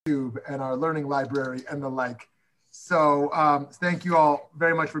YouTube and our learning library and the like. So thank you all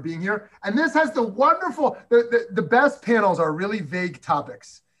very much for being here. And this has the wonderful, the best panels are really vague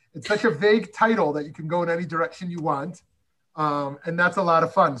topics. It's such a vague title that you can go in any direction you want. And that's a lot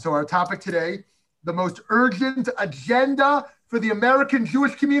of fun. So our topic today, the most urgent agenda for the American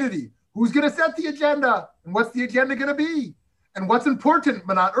Jewish community. Who's going to set the agenda? And what's the agenda going to be? And what's important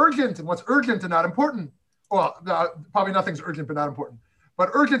but not urgent? And what's urgent and not important? Well, probably nothing's urgent but not important. But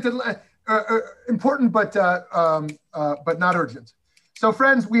urgent and important but not urgent. So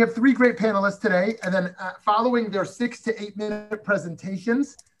friends, we have three great panelists today. And then following their 6 to 8 minute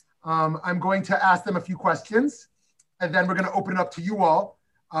presentations, I'm going to ask them a few questions. And then we're going to open it up to you all,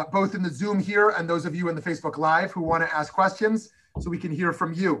 both in the Zoom here and those of you in the Facebook Live who want to ask questions so we can hear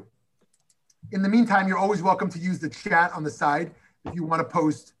from you. In the meantime, you're always welcome to use the chat on the side if you want to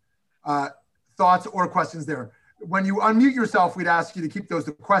post thoughts or questions there. When you unmute yourself, we'd ask you to keep those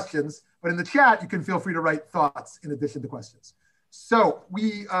to questions, but in the chat, you can feel free to write thoughts in addition to questions. So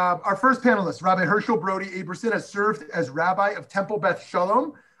our first panelist, Rabbi Herschel Brody Aberson, has served as Rabbi of Temple Beth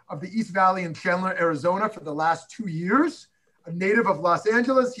Shalom of the East Valley in Chandler, Arizona for the last 2 years. A native of Los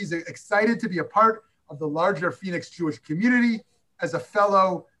Angeles, he's excited to be a part of the larger Phoenix Jewish community as a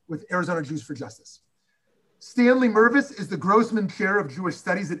fellow with Arizona Jews for Justice. Stanley Mervis is the Grossman Chair of Jewish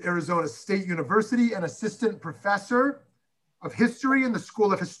Studies at Arizona State University and Assistant Professor of History in the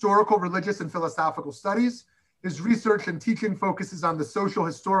School of Historical, Religious, and Philosophical Studies. His research and teaching focuses on the social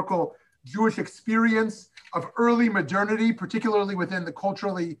historical Jewish experience of early modernity, particularly within the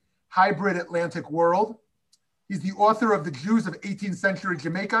culturally hybrid Atlantic world. He's the author of The Jews of 18th Century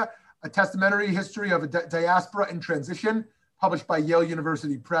Jamaica, a testamentary history of a diaspora in transition, published by Yale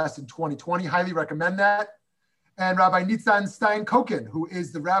University Press in 2020. Highly recommend that. And Rabbi Nitzan Stein-Koken, who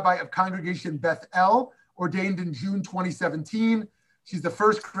is the Rabbi of Congregation Beth El, ordained in June 2017. She's the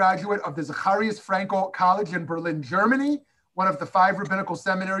first graduate of the Zacharias Frankel College in Berlin, Germany, one of the 5 rabbinical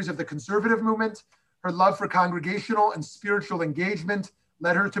seminaries of the conservative movement. Her love for congregational and spiritual engagement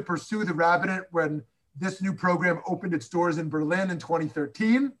led her to pursue the rabbinate when this new program opened its doors in Berlin in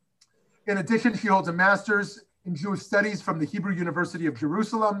 2013. In addition, she holds a master's in Jewish studies from the Hebrew University of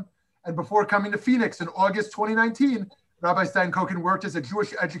Jerusalem. And before coming to Phoenix in August 2019, Rabbi Stein-Koken worked as a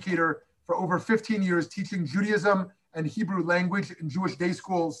Jewish educator for over 15 years, teaching Judaism and Hebrew language in Jewish day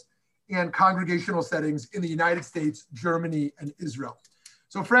schools and congregational settings in the United States, Germany, and Israel.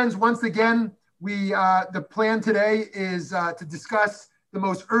 So friends, once again, the plan today is to discuss the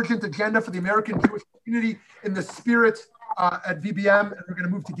most urgent agenda for the American Jewish community in the spirit at VBM, and we're going to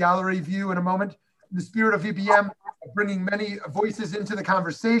move to gallery view in a moment. In the spirit of VBM, bringing many voices into the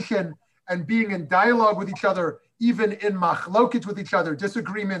conversation and being in dialogue with each other, even in machloket with each other,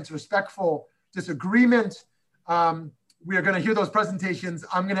 disagreements, respectful disagreement. We are going to hear those presentations.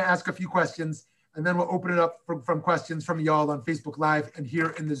 I'm going to ask a few questions, and then we'll open it up from questions from y'all on Facebook Live and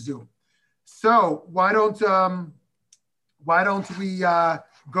here in the Zoom. So why don't we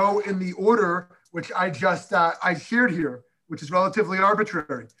go in the order which I just I shared here, which is relatively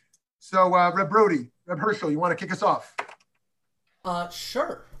arbitrary. So Reb Brody, Reb Herschel, you want to kick us off?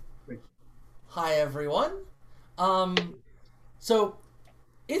 Sure. Great. Hi, everyone. So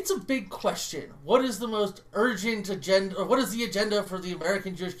it's a big question. What is the most urgent agenda, or what is the agenda for the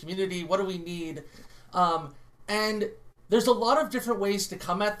American Jewish community? What do we need? And there's a lot of different ways to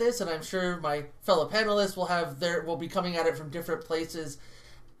come at this, and I'm sure my fellow panelists will be coming at it from different places.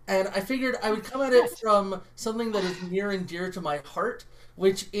 And I figured I would come at it from something that is near and dear to my heart,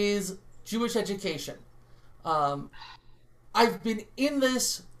 which is Jewish education. I've been in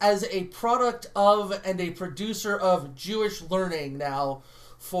this as a product of and a producer of Jewish learning now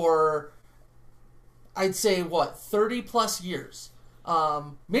for, I'd say, 30 plus years.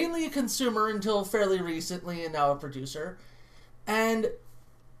 Mainly a consumer until fairly recently, and now a producer. And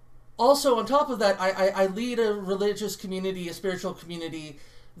also on top of that, I lead a religious community, a spiritual community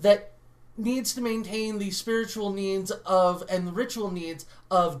that needs to maintain the spiritual needs of and the ritual needs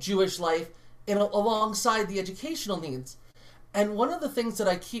of Jewish life alongside the educational needs. And one of the things that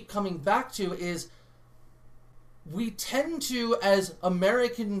I keep coming back to is we tend to, as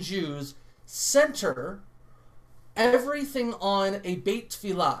American Jews, center everything on a Beit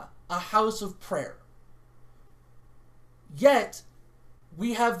Tfilah, a house of prayer. Yet,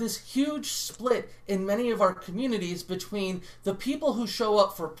 we have this huge split in many of our communities between the people who show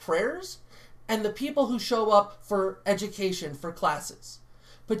up for prayers and the people who show up for education, for classes,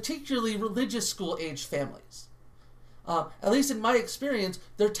 particularly religious school-age families. At least in my experience,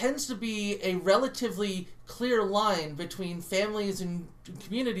 there tends to be a relatively clear line between families and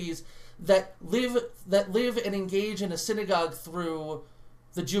communities that live and engage in a synagogue through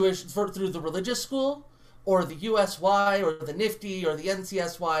through the religious school, or the USY, or the NIFTY, or the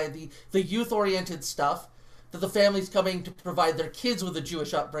NCSY, the youth-oriented stuff that the family's coming to provide their kids with a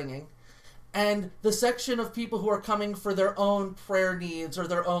Jewish upbringing, and the section of people who are coming for their own prayer needs or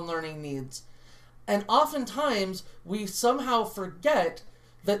their own learning needs. And oftentimes, we somehow forget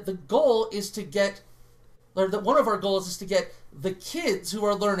that the goal is to get, or that one of our goals is to get the kids who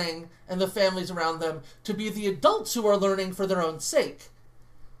are learning and the families around them to be the adults who are learning for their own sake.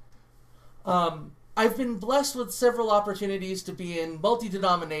 I've been blessed with several opportunities to be in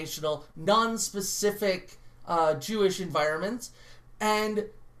multi-denominational, non-specific Jewish environments, and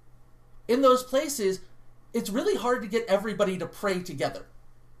in those places, it's really hard to get everybody to pray together.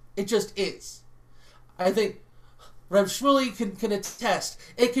 It just is. I think Reb Shmuley can attest,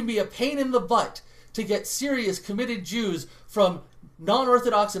 it can be a pain in the butt to get serious, committed Jews from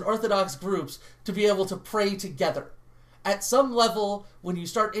non-Orthodox and Orthodox groups to be able to pray together. At some level, when you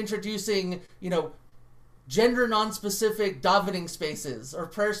start introducing, gender non-specific davening spaces or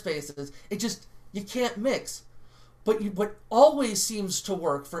prayer spaces, you can't mix. But what always seems to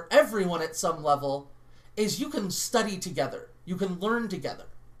work for everyone at some level is you can study together. You can learn together.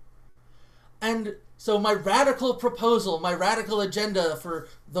 And so my radical proposal, my radical agenda for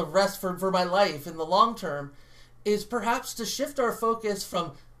the rest, for my life in the long term, is perhaps to shift our focus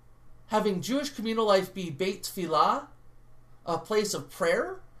from having Jewish communal life be Beit Tfilah, a place of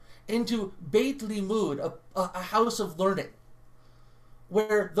prayer, into Beit Limud, a house of learning,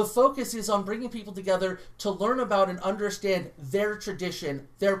 where the focus is on bringing people together to learn about and understand their tradition,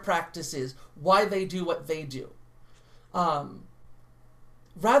 their practices, why they do what they do.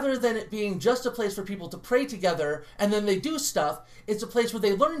 Rather than it being just a place for people to pray together and then they do stuff, it's a place where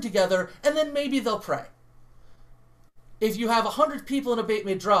they learn together and then maybe they'll pray. If you have 100 people in a Beit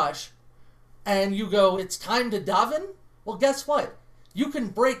Midrash and you go, it's time to daven, well, guess what? You can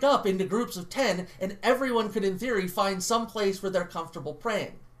break up into groups of 10 and everyone could, in theory, find some place where they're comfortable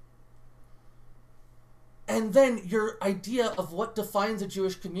praying. And then your idea of what defines a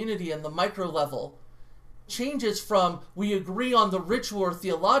Jewish community on the micro level changes from we agree on the ritual or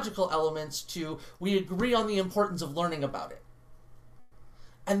theological elements to we agree on the importance of learning about it.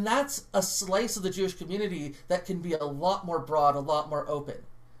 And that's a slice of the Jewish community that can be a lot more broad, a lot more open.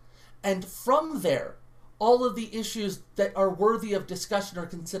 And from there, all of the issues that are worthy of discussion or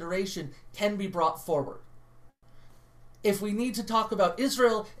consideration can be brought forward. If we need to talk about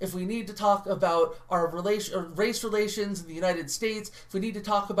Israel, if we need to talk about our race relations in the United States, if we need to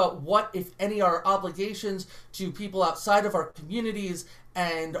talk about what, if any, are our obligations to people outside of our communities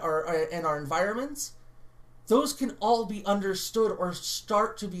and our environments, those can all be understood or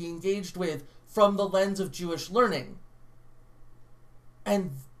start to be engaged with from the lens of Jewish learning.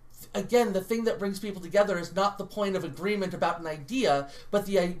 And again, the thing that brings people together is not the point of agreement about an idea, but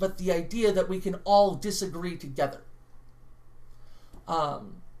the idea that we can all disagree together.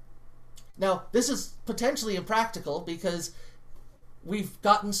 Now, this is potentially impractical because we've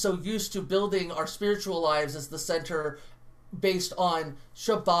gotten so used to building our spiritual lives as the center based on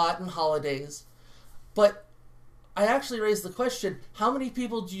Shabbat and holidays. But I actually raised the question, how many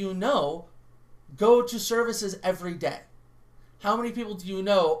people do you know go to services every day? How many people do you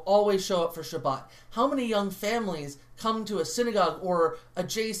know always show up for Shabbat? How many young families come to a synagogue or a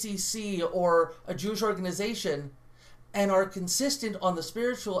JCC or a Jewish organization and are consistent on the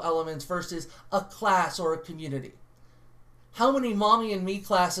spiritual elements versus a class or a community? How many Mommy and Me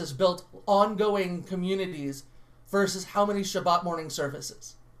classes built ongoing communities versus how many Shabbat morning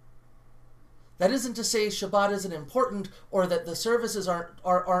services? That isn't to say Shabbat isn't important or that the services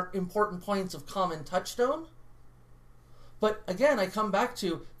aren't important points of common touchstone. But again, I come back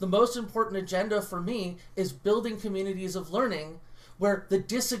to the most important agenda for me is building communities of learning where the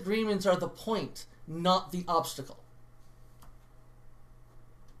disagreements are the point, not the obstacle.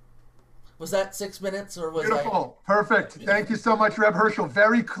 Was that 6 minutes or was Beautiful. Perfect. Thank you so much, Reb Herschel.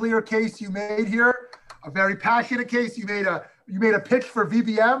 Very clear case you made here. A very passionate case. You made a pitch for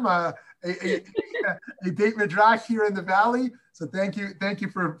VBM, a Beit Midrash here in the Valley. So thank you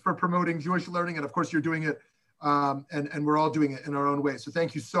for promoting Jewish learning. And of course, you're doing it, and we're all doing it in our own way. So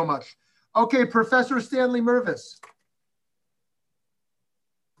thank you so much. Okay, Professor Stanley Mervis.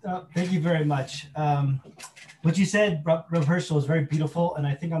 Thank you very much. What you said, Reb Herschel, is very beautiful, and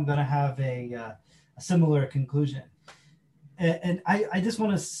I think I'm going to have a similar conclusion. And I just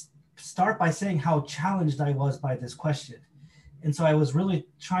want to start by saying how challenged I was by this question. And so I was really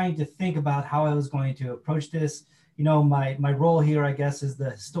trying to think about how I was going to approach this. You know, my role here, I guess, is the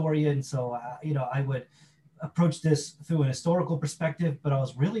historian. So, I would approach this through an historical perspective, but I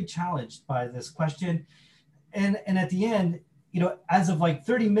was really challenged by this question. And at the end, as of like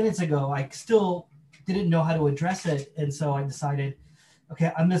 30 minutes ago, I still didn't know how to address it. And so I decided,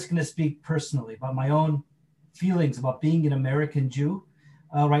 okay, I'm just going to speak personally about my own feelings about being an American Jew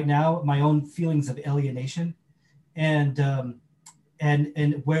right now, my own feelings of alienation, and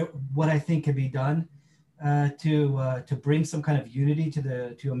what I think can be done to bring some kind of unity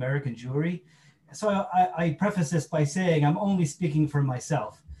to American Jewry. So I preface this by saying I'm only speaking for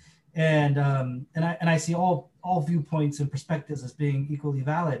myself, and I see all viewpoints and perspectives as being equally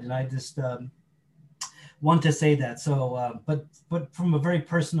valid, and I just want to say that. So, but from a very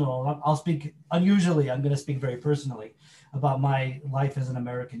personal, I'll speak. Unusually, I'm going to speak very personally about my life as an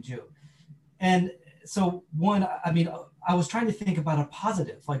American Jew, and so I was trying to think about a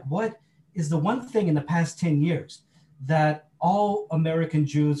positive, like what is the one thing in the past 10 years that all American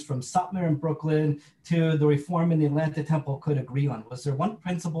Jews from Satmar in Brooklyn to the Reform in the Atlanta Temple could agree on? Was there one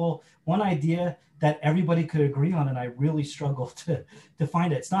principle, one idea that everybody could agree on? And I really struggled to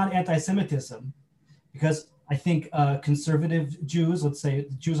find it. It's not anti-Semitism, because I think conservative Jews, let's say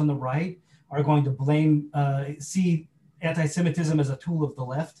Jews on the right, are going to see anti-Semitism as a tool of the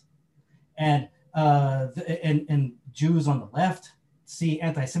left, and Jews on the left see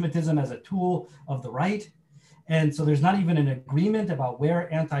anti-Semitism as a tool of the right. And so there's not even an agreement about where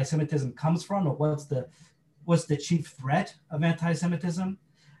anti-Semitism comes from or what's the chief threat of anti-Semitism.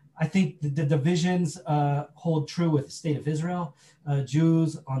 I think the divisions hold true with the state of Israel.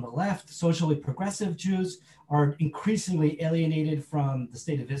 Jews on the left, socially progressive Jews, are increasingly alienated from the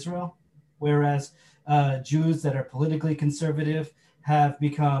state of Israel, whereas Jews that are politically conservative have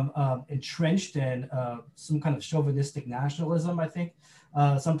become entrenched in some kind of chauvinistic nationalism, I think,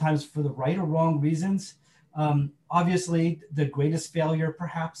 sometimes for the right or wrong reasons. Obviously, the greatest failure,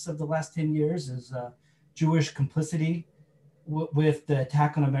 perhaps, of the last 10 years is Jewish complicity with the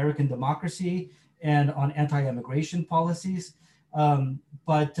attack on American democracy and on anti-immigration policies.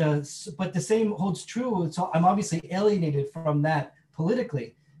 But the same holds true. So I'm obviously alienated from that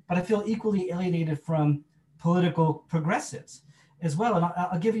politically, but I feel equally alienated from political progressives as well. And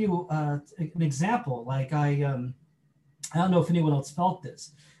I'll give you an example. Like I don't know if anyone else felt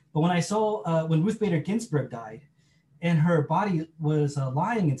this, but when I saw when Ruth Bader Ginsburg died and her body was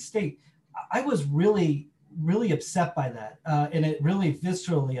lying in state, I was really upset by that, and it really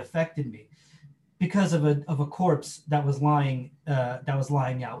viscerally affected me because of a corpse that was lying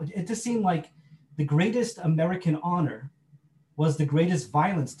out. It just seemed like the greatest American honor was the greatest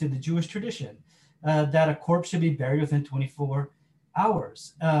violence to the Jewish tradition, that a corpse should be buried within 24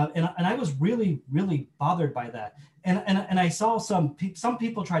 hours, and I was really bothered by that. And I saw some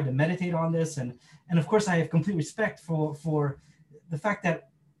people tried to meditate on this, and of course I have complete respect for the fact that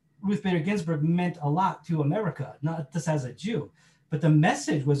Ruth Bader Ginsburg meant a lot to America, not just as a Jew, but the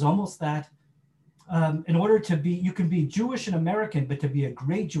message was almost that in order to be, you can be Jewish and American, but to be a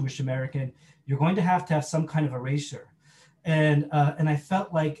great Jewish American, you're going to have some kind of erasure. And I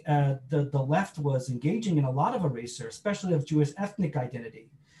felt like the left was engaging in a lot of erasure, especially of Jewish ethnic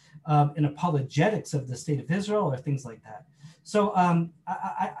identity, in apologetics of the state of Israel or things like that. So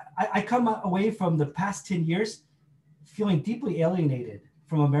I come away from the past 10 years feeling deeply alienated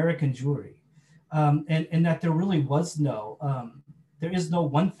from American Jewry, and that there really was there is no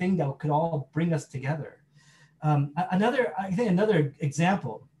one thing that could all bring us together. I think another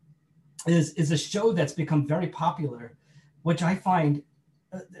example is a show that's become very popular, which I find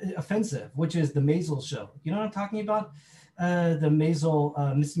offensive, which is the Maisel show. You know what I'm talking about? The Miss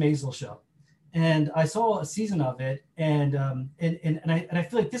Maisel show. And I saw a season of it, and I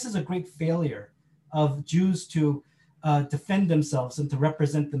feel like this is a great failure of Jews to defend themselves and to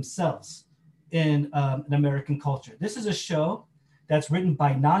represent themselves in an American culture. This is a show that's written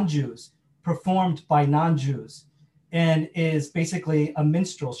by non-Jews, performed by non-Jews, and is basically a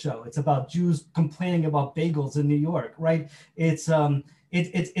minstrel show. It's about Jews complaining about bagels in New York, right? It's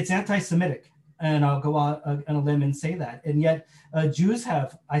anti-Semitic, and I'll go out on a limb and say that. And yet Jews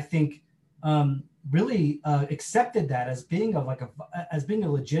have, I think, really accepted that as being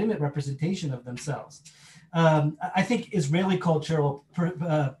a legitimate representation of themselves. I think Israeli cultural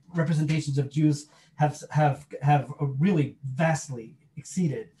representations of Jews have really vastly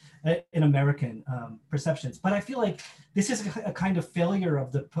exceeded in American perceptions. But I feel like this is a kind of failure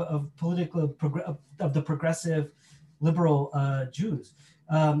of the progressive liberal Jews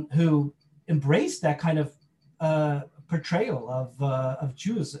who embrace that kind of portrayal of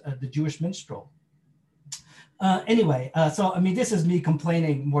Jews, the Jewish minstrel. Anyway, so I mean, this is me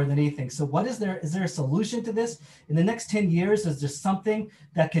complaining more than anything. So is there a solution to this? In the next 10 years, is there something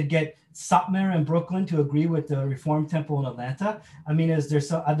that could get Satmar and Brooklyn to agree with the Reform Temple in Atlanta? I mean,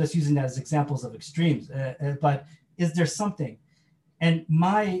 I'm just using that as examples of extremes, but is there something? And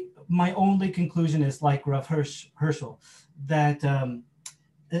my only conclusion is like Rav Herschel, that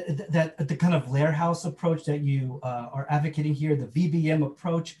that the kind of Lehrhaus approach that you are advocating here, the VBM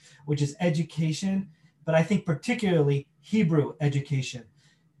approach, which is education, but I think particularly Hebrew education.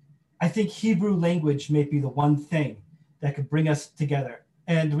 I think Hebrew language may be the one thing that could bring us together.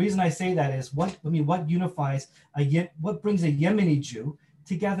 And the reason I say that is what unifies what brings a Yemeni Jew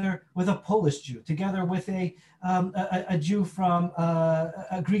together with a Polish Jew, together with a Jew from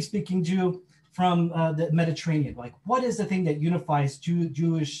a Greek-speaking Jew from the Mediterranean. Like, what is the thing that unifies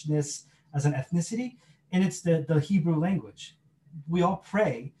Jewishness as an ethnicity? And it's the Hebrew language. We all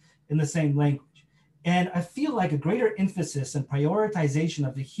pray in the same language. And I feel like a greater emphasis and prioritization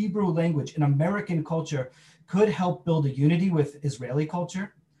of the Hebrew language in American culture could help build a unity with Israeli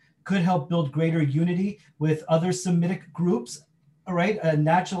culture, could help build greater unity with other Semitic groups, all right?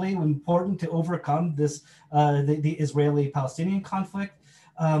 Naturally important to overcome this, the Israeli-Palestinian conflict.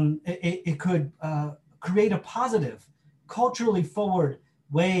 It could create a positive, culturally forward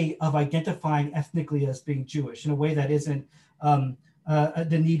way of identifying ethnically as being Jewish in a way that isn't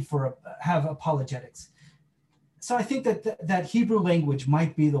the need for have apologetics. So I think that Hebrew language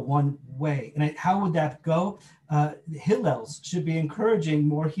might be the one way. And how would that go? Hillels should be encouraging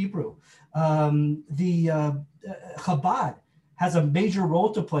more Hebrew. Chabad has a major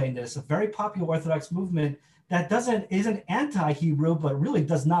role to play in this, a very popular Orthodox movement that isn't anti-Hebrew, but really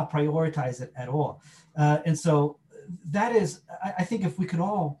does not prioritize it at all. And so that is, I think if we could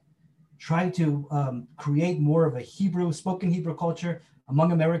all try to create more of a spoken Hebrew culture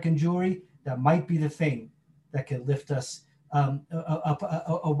among American Jewry, that might be the thing that could lift us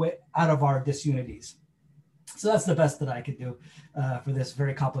away out of our disunities. So that's the best that I could do for this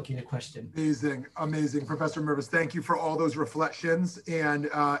very complicated question. Amazing, amazing. Professor Mirvis, thank you for all those reflections and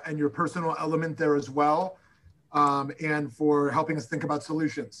your personal element there as well, and for helping us think about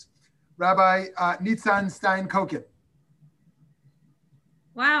solutions. Rabbi Nitzan Stein-Koken.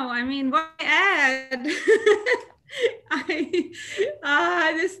 Wow, I mean, what I add?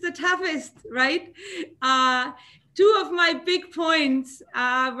 This is the toughest, right? Two of my big points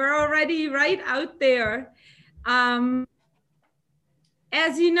were already right out there. As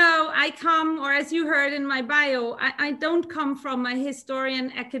you know, I come, or as you heard in my bio, I don't come from a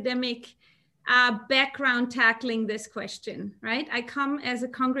historian academic background tackling this question, right? I come as a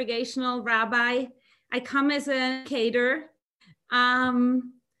congregational rabbi. I come as an educator.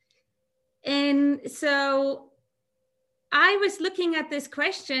 And so I was looking at this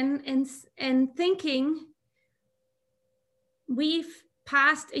question and thinking, we've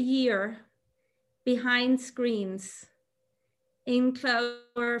passed a year behind screens in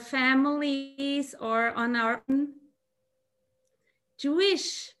our families or on our own.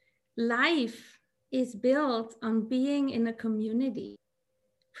 Jewish life is built on being in a community.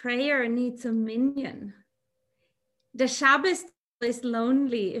 Prayer needs a minyan. The Shabbos is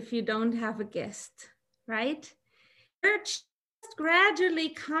lonely if you don't have a guest, right? Church gradually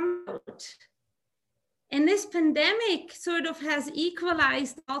come out. And this pandemic sort of has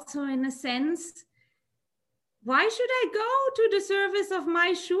equalized also in a sense. Why should I go to the service of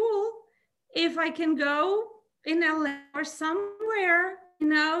my shul if I can go in LA or somewhere,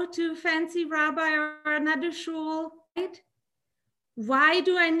 to fancy rabbi or another shul, right? Why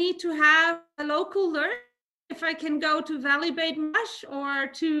do I need to have a local learner if I can go to Valley Beit Mash or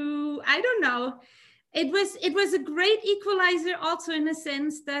to, I don't know. It was a great equalizer also in a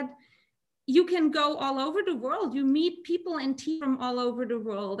sense that you can go all over the world. You meet people and teams from all over the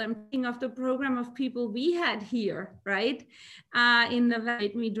world. I'm thinking of the program of people we had here, right? In the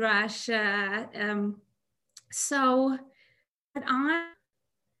Beit Midrash. And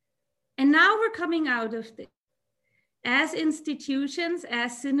now we're coming out of this. As institutions,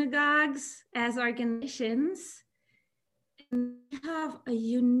 as synagogues, as organizations, we have a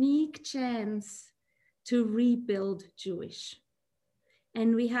unique chance to rebuild Jewish.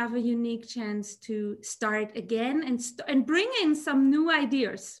 And we have a unique chance to start again and bring in some new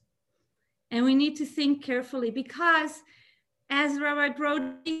ideas. And we need to think carefully because, as Rabbi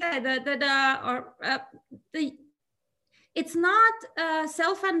Brody said, it's not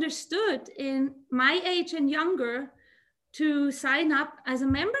self-understood in my age and younger to sign up as a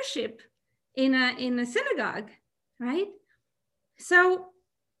membership in a synagogue, right? So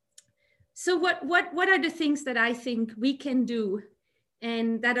what are the things that I think we can do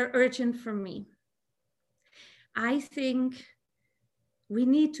and that are urgent for me? I think we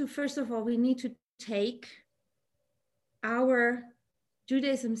need to, first of all, we need to take our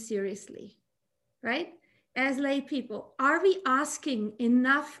Judaism seriously, right? As lay people, are we asking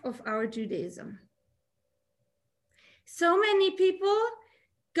enough of our Judaism? So many people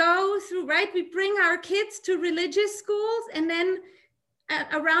go through, right? We bring our kids to religious schools, and then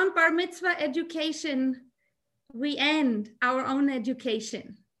around bar mitzvah education, we end our own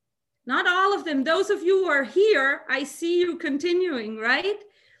education. Not all of them. Those of you who are here, I see you continuing, right?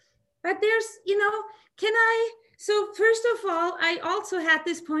 But there's, so first of all, I also had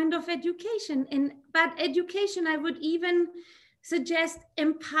this point of education. But education, I would even suggest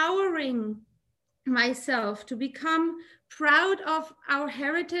empowering myself to become proud of our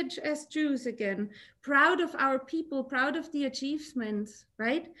heritage as Jews again, proud of our people, proud of the achievements,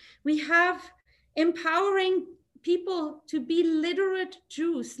 right? We have empowering people to be literate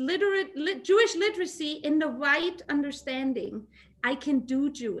Jews, Jewish literacy in the right understanding. I can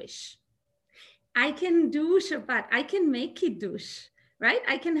do Jewish. I can do Shabbat. I can make Kiddush, right?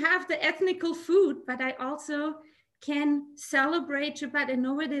 I can have the ethnical food, but I also can celebrate Shabbat and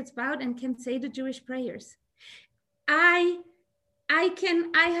know what it's about and can say the Jewish prayers. I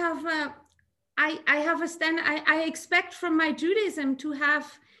expect from my Judaism to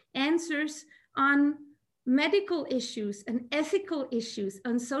have answers on medical issues and ethical issues,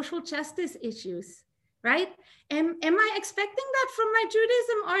 on social justice issues, right? Am I expecting that from my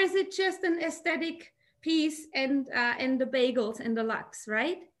Judaism, or is it just an aesthetic piece and the bagels and the latkes,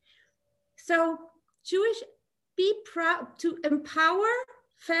 right? So be proud to empower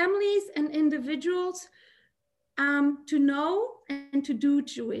families and individuals to know and to do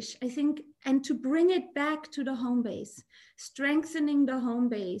Jewish, I think, and to bring it back to the home base, strengthening the home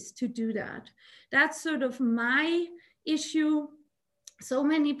base to do that. That's sort of my issue. So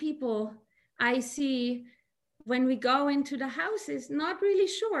many people I see when we go into the houses, not really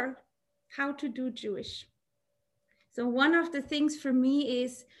sure how to do Jewish. So one of the things for me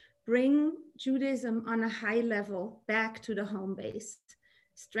is bring Judaism on a high level back to the home base,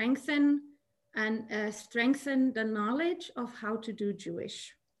 strengthen the knowledge of how to do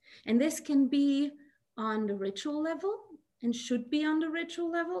Jewish. And this can be on the ritual level and should be on the ritual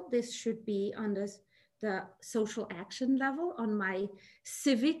level. This should be on the social action level, on my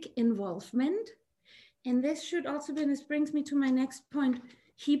civic involvement. And this should also be, and this brings me to my next point,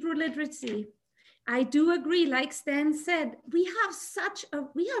 Hebrew literacy. I do agree, like Stan said, we have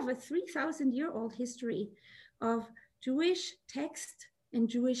a 3,000-year-old history of Jewish text and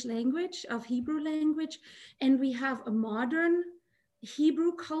Jewish language, of Hebrew language, and we have a modern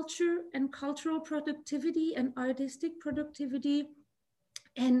Hebrew culture and cultural productivity and artistic productivity,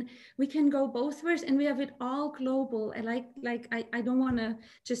 and we can go both ways, and we have it all global. And I don't want to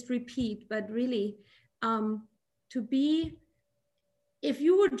just repeat, but really, to be, if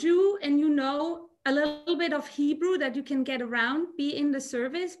you were Jew and you know a little bit of Hebrew that you can get around, be in the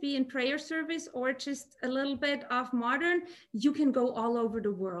service, be in prayer service, or just a little bit of modern, you can go all over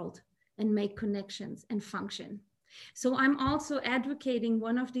the world and make connections and function. So I'm also advocating,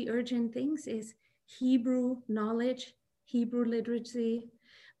 one of the urgent things is Hebrew knowledge, Hebrew literacy,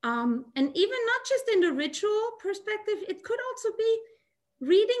 and even not just in the ritual perspective, it could also be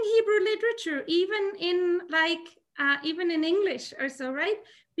reading Hebrew literature, even in English or so, right?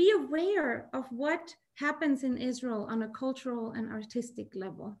 Be aware of what happens in Israel on a cultural and artistic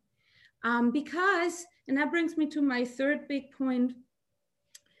level. Because, and that brings me to my third big point,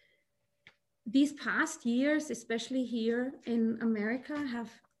 these past years, especially here in America,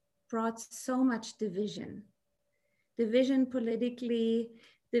 have brought so much division. Division politically,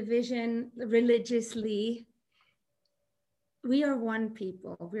 division religiously. We are one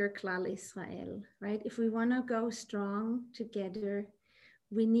people, we're Klal Israel, right? If we wanna go strong together,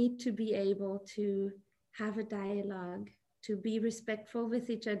 we need to be able to have a dialogue, to be respectful with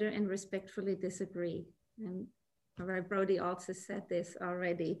each other and respectfully disagree. And Rabbi Brody also said this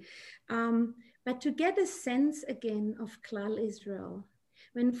already. But to get a sense again of Klal Israel,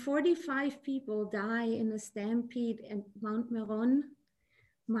 when 45 people die in a stampede at Mount Meron,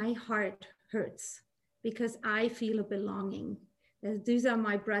 my heart hurts because I feel a belonging. These are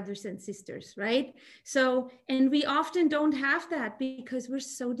my brothers and sisters, right? So, and we often don't have that because we're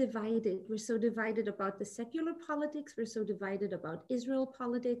so divided. We're so divided about the secular politics. We're so divided about Israel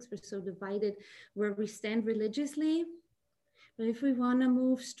politics. We're so divided where we stand religiously. But if we want to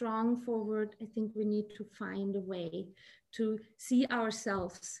move strong forward, I think we need to find a way to see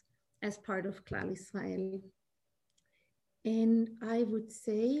ourselves as part of Klal Israel. And I would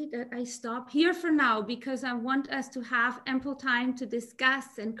say that I stop here for now because I want us to have ample time to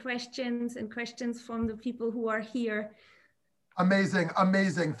discuss and questions from the people who are here. Amazing,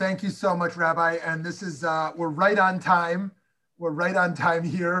 amazing. Thank you so much, Rabbi. And this is, we're right on time. We're right on time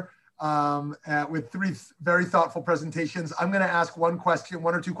here with three very thoughtful presentations. I'm gonna ask one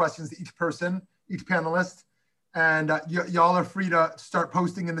or two questions to each person, each panelist. And y'all are free to start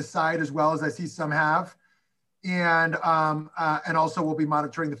posting in the site as well, as I see some have. And also we'll be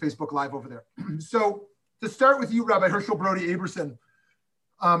monitoring the Facebook Live over there. So to start with you, Rabbi Herschel Brody Aberson,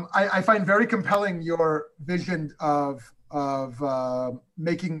 I find very compelling your vision of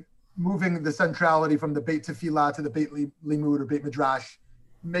moving the centrality from the Beit Tefillah to the Beit Limud or Beit Midrash,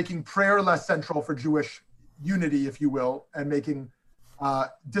 making prayer less central for Jewish unity, if you will, and making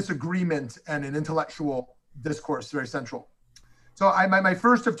disagreement and an intellectual discourse very central. So my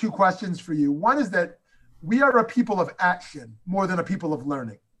first of two questions for you. One is that we are a people of action more than a people of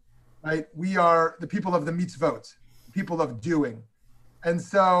learning, right? We are the people of the mitzvot, people of doing. And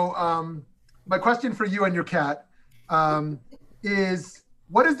so my question for you and your cat is,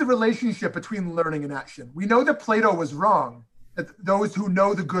 what is the relationship between learning and action? We know that Plato was wrong, that those who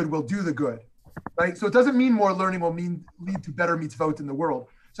know the good will do the good, right? So it doesn't mean more learning will lead to better mitzvot in the world.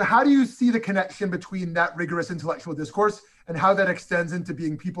 So how do you see the connection between that rigorous intellectual discourse and how that extends into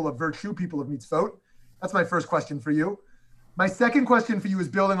being people of virtue, people of mitzvot? That's my first question for you. My second question for you is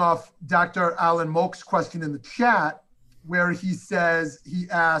building off Dr. Alan Molk's question in the chat, where he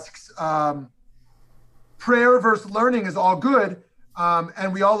asks, prayer versus learning is all good,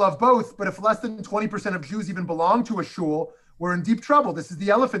 and we all love both, but if less than 20% of Jews even belong to a shul, we're in deep trouble. This is the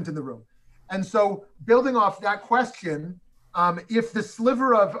elephant in the room. And so building off that question, if the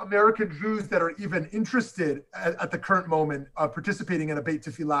sliver of American Jews that are even interested at the current moment of participating in a Beit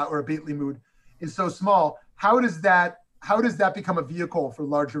Tefillah or a Beit Limud is so small, how does that become a vehicle for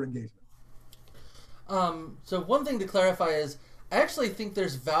larger engagement? So one thing to clarify is, I actually think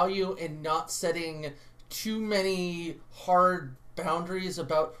there's value in not setting too many hard boundaries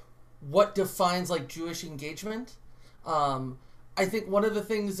about what defines like Jewish engagement. I think one of the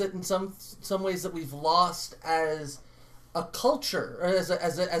things that in some ways that we've lost as a culture, or as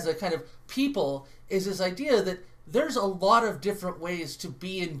a kind of people, is this idea that there's a lot of different ways to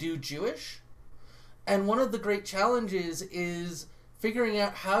be and do Jewish. And one of the great challenges is figuring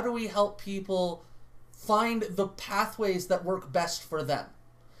out how do we help people find the pathways that work best for them.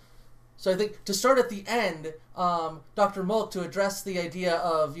 So I think to start at the end, Dr. Molk, to address the idea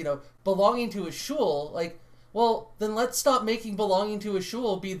of, belonging to a shul, well, then let's stop making belonging to a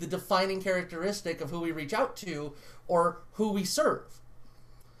shul be the defining characteristic of who we reach out to or who we serve.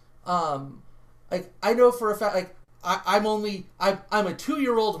 I know for a fact, I'm a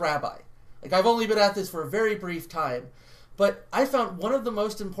 2-year-old rabbi. I've only been at this for a very brief time, but I found one of the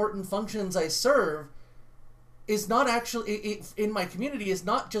most important functions I serve is not actually in my community is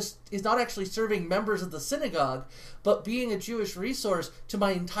not actually serving members of the synagogue, but being a Jewish resource to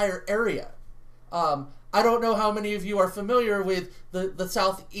my entire area. I don't know how many of you are familiar with the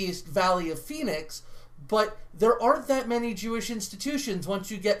Southeast Valley of Phoenix, but there aren't that many Jewish institutions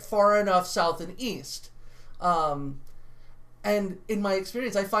once you get far enough south and east. And in my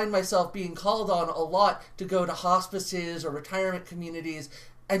experience, I find myself being called on a lot to go to hospices or retirement communities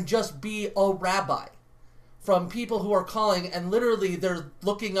and just be a rabbi, from people who are calling and literally they're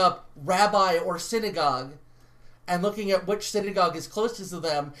looking up rabbi or synagogue and looking at which synagogue is closest to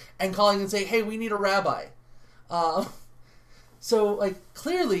them and calling and say, hey, we need a rabbi. So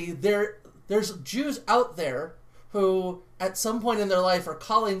clearly there's Jews out there who at some point in their life are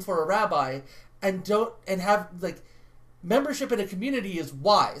calling for a rabbi and have membership in a community is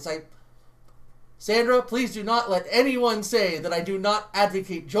wise. Sandra, please do not let anyone say that I do not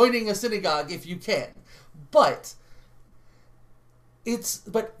advocate joining a synagogue if you can. But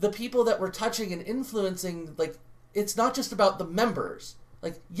the people that we're touching and influencing, it's not just about the members.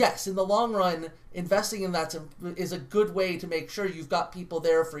 Yes, in the long run, investing in that is a good way to make sure you've got people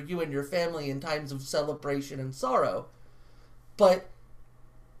there for you and your family in times of celebration and sorrow. But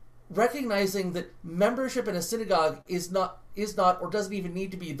recognizing that membership in a synagogue is not or doesn't even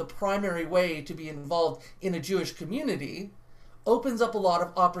need to be the primary way to be involved in a Jewish community opens up a lot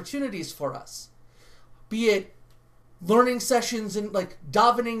of opportunities for us. Be it learning sessions and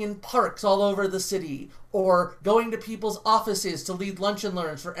davening in parks all over the city, or going to people's offices to lead lunch and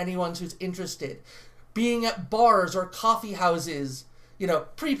learns for anyone who's interested, being at bars or coffee houses,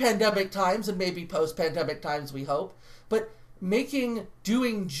 pre-pandemic times and maybe post-pandemic times, we hope, but making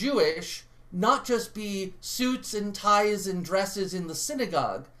doing Jewish not just be suits and ties and dresses in the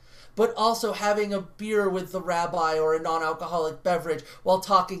synagogue, but also having a beer with the rabbi or a non-alcoholic beverage while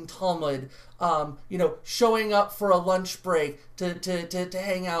talking Talmud, showing up for a lunch break to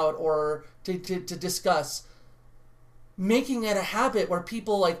hang out or to discuss, making it a habit where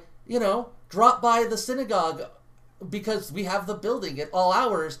people drop by the synagogue because we have the building at all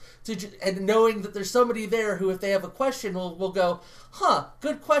hours, and knowing that there's somebody there who, if they have a question, will go,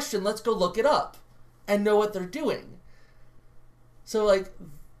 good question, let's go look it up. and know what they're doing. So like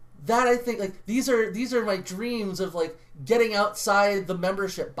that, I think like these are my dreams of like getting outside the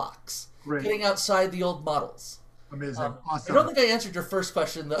membership box, getting outside the old models. Amazing. Awesome. I don't think I answered your first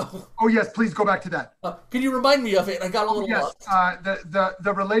question though. Oh yes, please go back to that. Can you remind me of it? I got a little lost.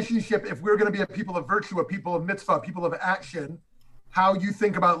 The relationship, if we're going to be a people of virtue, a people of mitzvah, a people of action, how you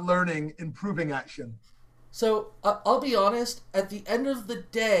think about learning, improving action. So I'll be honest, at the end of the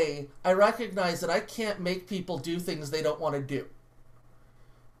day, I recognize that I can't make people do things they don't want to do.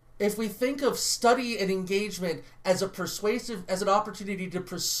 If we think of study and engagement as as an opportunity to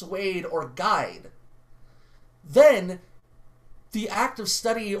persuade or guide, then the act of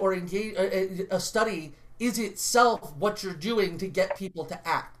study or a study is itself what you're doing to get people to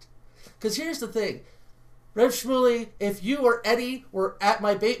act. Because here's the thing, Rev Shmuley, if you or Eddie were at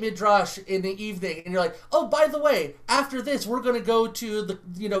my Beit Midrash in the evening and you're like, oh, by the way, after this, we're going to go to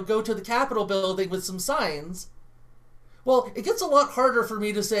the Capitol building with some signs. Well, it gets a lot harder for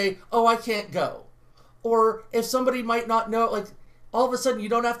me to say, oh, I can't go. Or if somebody might not know, like, all of a sudden you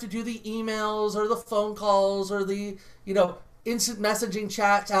don't have to do the emails or the phone calls or the, instant messaging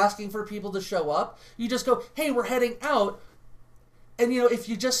chats asking for people to show up. You just go, hey, we're heading out. And, if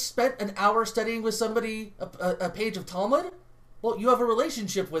you just spent an hour studying with somebody a page of Talmud, well, you have a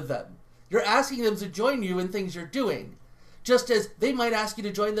relationship with them. You're asking them to join you in things you're doing. Just as they might ask you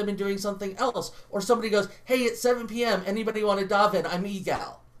to join them in doing something else. Or somebody goes, hey, it's 7 p.m. Anybody want to daven? I'm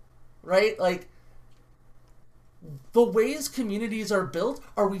Egal. Right? Like, the ways communities are built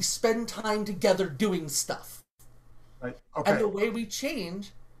are we spend time together doing stuff. Right. Okay. And the way we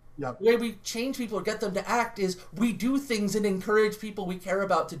change, yep. The way we change people or get them to act is we do things and encourage people we care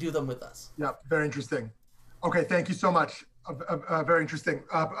about to do them with us. Yeah, very interesting. Okay, thank you so much. Very interesting.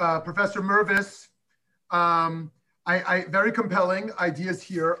 Professor Mervis, I very compelling ideas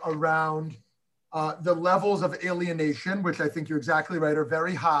here around the levels of alienation, which I think you're exactly right, are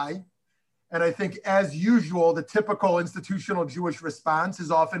very high. And I think, as usual, the typical institutional Jewish response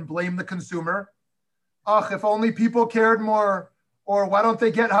is often blame the consumer. Ugh, if only people cared more, or why don't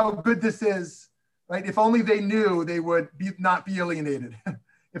they get how good this is, right? If only they knew, they would not be alienated.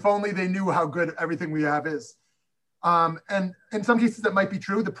 If only they knew how good everything we have is. And in some cases that might be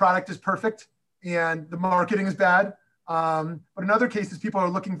true. The product is perfect and the marketing is bad. But in other cases, people are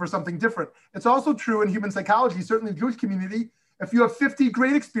looking for something different. It's also true in human psychology, certainly in the Jewish community. If you have 50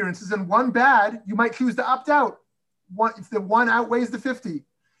 great experiences and one bad, you might choose to opt out if the one outweighs the 50.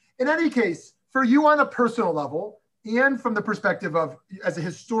 In any case, for you on a personal level, and from the perspective of, as a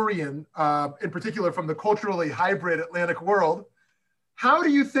historian, in particular from the culturally hybrid Atlantic world, how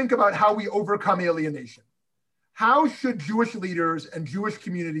do you think about how we overcome alienation? How should Jewish leaders and Jewish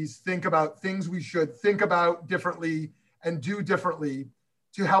communities think about things we should think about differently and do differently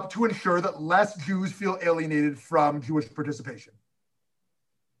to help to ensure that less Jews feel alienated from Jewish participation?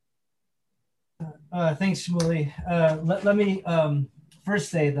 Thanks, Shmuley. Let me first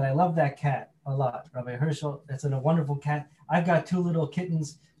say that I love that cat a lot, Rabbi Herschel. It's a wonderful cat. I've got two little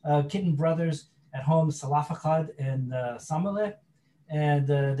kittens, kitten brothers at home, Salafachad and Samaleh,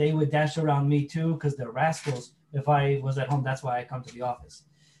 and they would dash around me too because they're rascals. If I was at home, that's why I come to the office,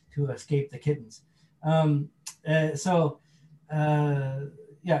 to escape the kittens.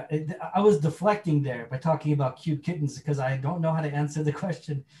 Yeah, I was deflecting there by talking about cute kittens because I don't know how to answer the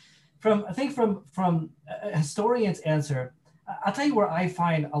question. From a historian's answer, I'll tell you where I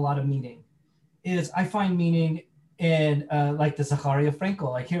find a lot of meaning is I find meaning in like the Zachariah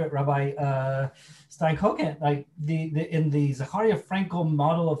Frankel, like here at Rabbi Steinkoken, like in the Zachariah Frankel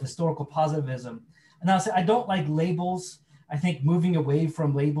model of historical positivism. And I'll say I don't like labels. I think moving away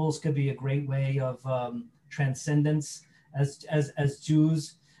from labels could be a great way of transcendence as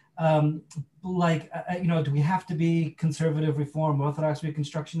Jews. Do we have to be conservative, reform, Orthodox,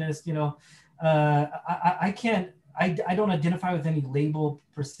 Reconstructionist? I don't identify with any label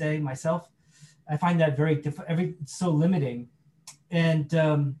per se myself. I find that so limiting. And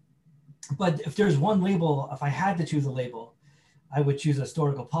but if there's one label, if I had to choose a label, I would choose a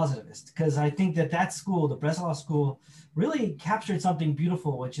historical positivist, because I think that school, the Breslau school, really captured something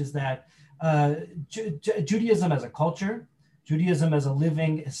beautiful, which is that Judaism as a culture, Judaism as a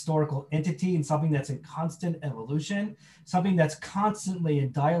living historical entity, and something that's in constant evolution, something that's constantly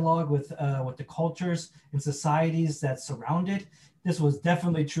in dialogue with the cultures and societies that surround it. This was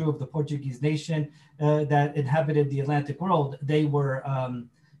definitely true of the Portuguese nation that inhabited the Atlantic world. They were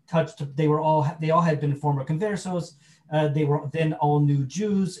they all had been former conversos. They were then all new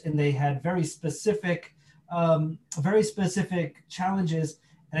Jews, and they had very specific challenges.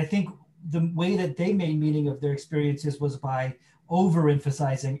 And I think the way that they made meaning of their experiences was by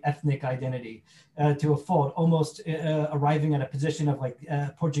overemphasizing ethnic identity to a fault, almost arriving at a position of like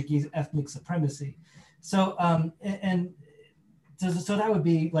Portuguese ethnic supremacy. So, so that would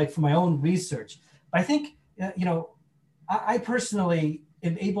be like for my own research. I think, you know, I personally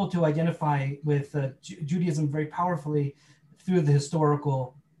am able to identify with Judaism very powerfully through the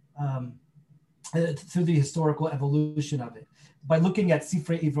historical evolution of it, by looking at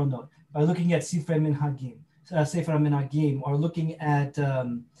Sifrei Ivronot, by looking at Sifrei Minhagim, Sefer Minhagim, or looking at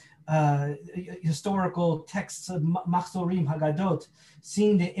historical texts of Machzorim, Haggadot,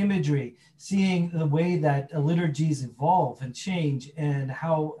 seeing the imagery, seeing the way that liturgies evolve and change, and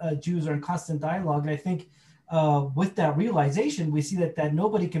how Jews are in constant dialogue. And I think with that realization, we see that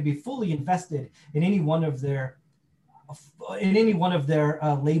nobody can be fully invested in any one of their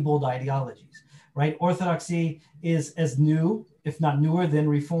labeled ideologies, right? Orthodoxy is as new, if not newer, than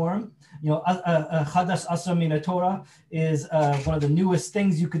Reform. You know, Chadash Asra Min Torah is one of the newest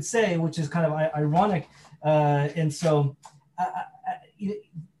things you could say, which is kind of ironic. And so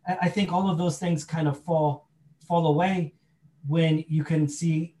I think all of those things kind of fall away when you can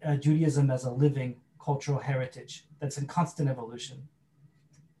see Judaism as a living cultural heritage that's in constant evolution.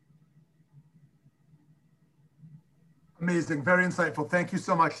 Amazing, very insightful. Thank you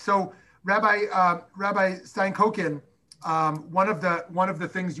so much. So, Rabbi Stein-Koken, one of the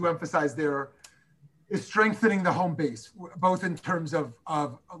things you emphasize there is strengthening the home base, both in terms of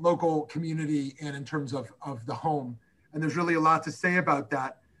local community and in terms of the home. And there's really a lot to say about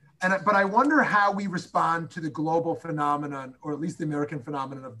that. But I wonder how we respond to the global phenomenon, or at least the American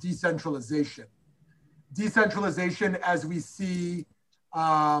phenomenon, of decentralization. Decentralization as we see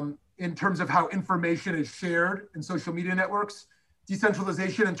in terms of how information is shared in social media networks,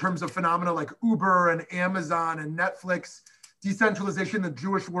 decentralization in terms of phenomena like Uber and Amazon and Netflix, decentralization in the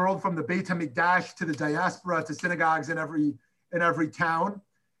Jewish world from the Beit HaMikdash to the diaspora to synagogues in every town,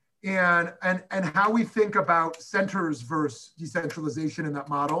 and how we think about centers versus decentralization in that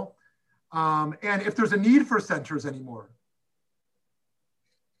model, and if there's a need for centers anymore.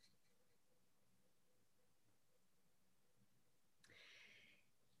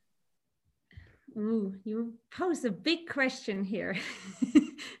 Ooh, you pose a big question here.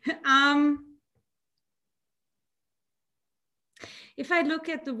 If I look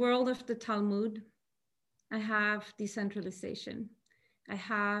at the world of the Talmud, I have decentralization. I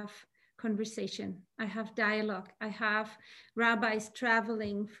have conversation. I have dialogue. I have rabbis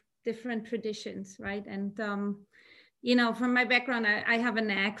traveling different traditions, right? And, you know, from my background, I have a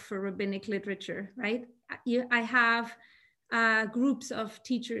knack for rabbinic literature, right? I have groups of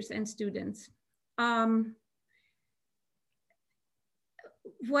teachers and students.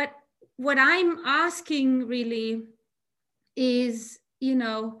 What I'm asking really is, you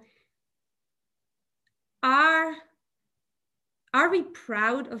know, are we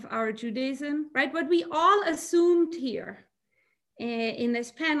proud of our Judaism, right? What we all assumed here in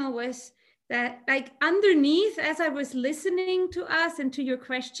this panel was that, like, underneath, as I was listening to us and to your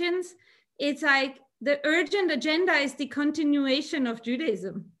questions, it's like the urgent agenda is the continuation of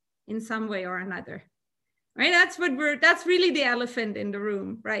Judaism in some way or another, right? That's really the elephant in the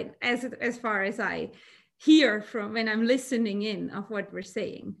room, right? As far as I hear from when I'm listening in of what we're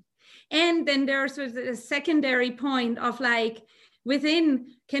saying. And then there's a secondary point of like, within,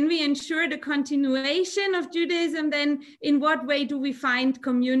 can we ensure the continuation of Judaism? Then in what way do we find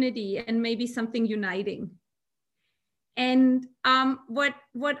community and maybe something uniting? And what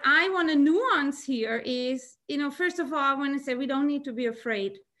I want to nuance here is, you know, first of all, I want to say we don't need to be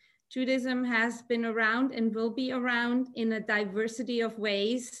afraid. Judaism has been around and will be around in a diversity of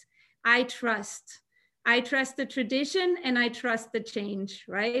ways. I trust the tradition and I trust the change,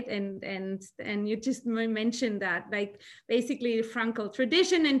 right? And you just mentioned that, like basically Frankel,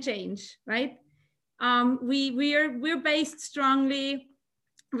 tradition and change, right? We're based strongly.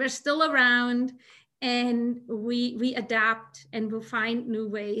 We're still around, and we adapt and we'll find new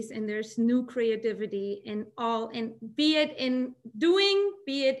ways, and there's new creativity in all, and be it in doing,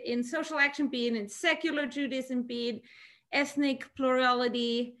 be it in social action, be it in secular Judaism, be it ethnic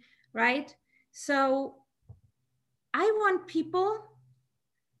plurality, right? So I want people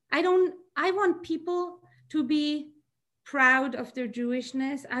to be proud of their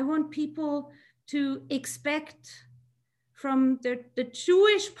Jewishness. I want people to expect from the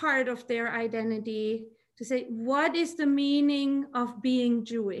Jewish part of their identity to say, what is the meaning of being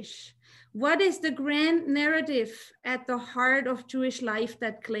Jewish? What is the grand narrative at the heart of Jewish life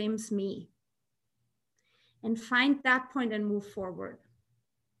that claims me? And find that point and move forward.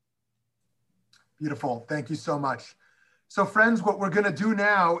 Beautiful. Thank you so much. So friends, what we're going to do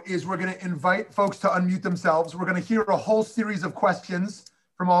now is we're going to invite folks to unmute themselves. We're going to hear a whole series of questions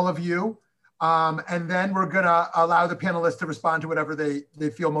from all of you. And then we're going to allow the panelists to respond to whatever they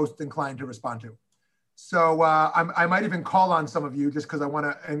feel most inclined to respond to. So I might even call on some of you just because I want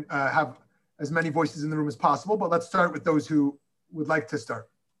to have as many voices in the room as possible. But let's start with those who would like to start.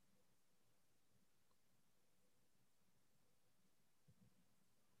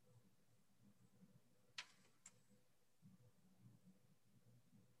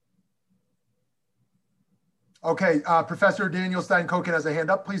 Okay, Professor Daniel Stein-Koken has a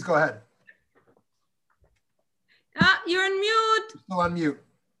hand up. Please go ahead. You're on mute. Still on mute.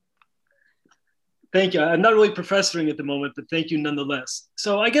 Thank you. I'm not really professoring at the moment, but thank you nonetheless.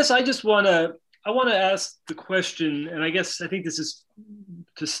 So I guess I just want to ask the question, and I think this is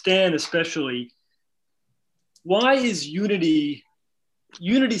to Stan especially. Why is unity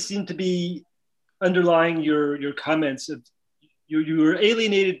seem to be underlying your comments of you're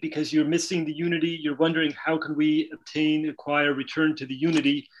alienated because you're missing the unity. You're wondering how can we obtain, acquire, return to the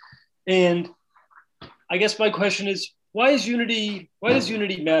unity. And I guess my question is, why does unity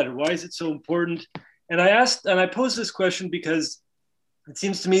matter? Why is it so important? And I posed this question because it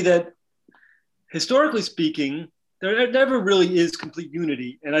seems to me that historically speaking, there never really is complete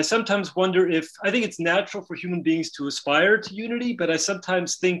unity. And I sometimes wonder I think it's natural for human beings to aspire to unity, but I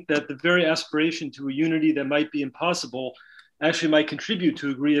sometimes think that the very aspiration to a unity that might be impossible actually might contribute to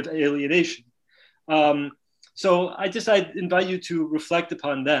a degree of alienation. So I invite you to reflect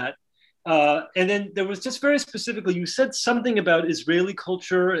upon that. And then there was just very specifically, you said something about Israeli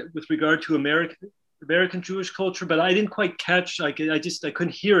culture with regard to American Jewish culture, but I didn't quite catch, I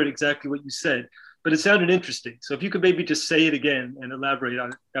couldn't hear it exactly what you said, but it sounded interesting. So if you could maybe just say it again and elaborate on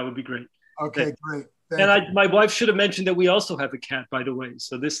it, that would be great. Okay, great. My wife should have mentioned that we also have a cat, by the way.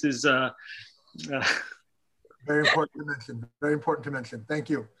 So this is, very important to mention. Very important to mention. Thank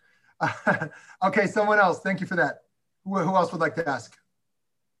you. Okay, someone else. Thank you for that. Who else would like to ask?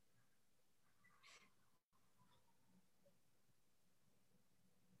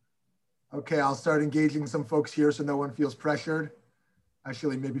 Okay, I'll start engaging some folks here so no one feels pressured.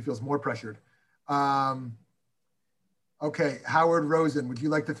 Actually, maybe feels more pressured. Okay, Howard Rosen, would you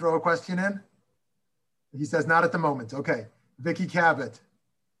like to throw a question in? He says not at the moment. Okay, Vicky Cavett,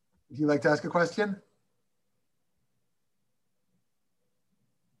 would you like to ask a question?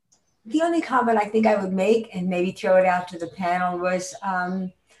 The only comment I think I would make, and maybe throw it out to the panel, was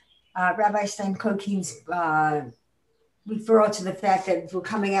Rabbi Stein-Koken's referral to the fact that we're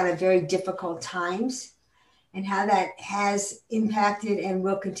coming out of very difficult times and how that has impacted and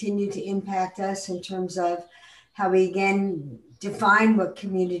will continue to impact us in terms of how we again define what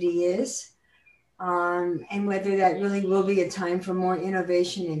community is, and whether that really will be a time for more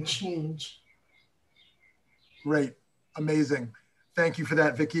innovation and change. Great, amazing. Thank you for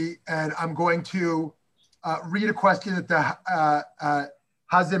that, Vicky. And I'm going to read a question that the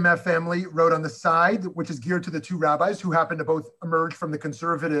Hazimeh family wrote on the side, which is geared to the two rabbis who happen to both emerge from the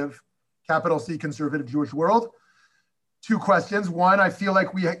conservative, capital C, conservative Jewish world. Two questions. One, I feel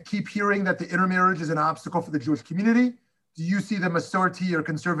like we keep hearing that the intermarriage is an obstacle for the Jewish community. Do you see the Masorti or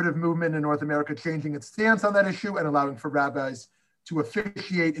conservative movement in North America changing its stance on that issue and allowing for rabbis to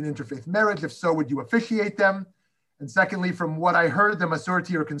officiate an interfaith marriage? If so, would you officiate them? And secondly, from what I heard, the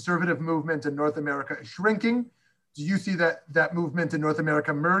Masorti or conservative movement in North America is shrinking. Do you see that movement in North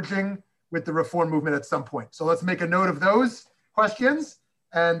America merging with the Reform movement at some point? So let's make a note of those questions.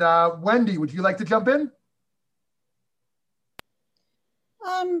 And Wendy, would you like to jump in?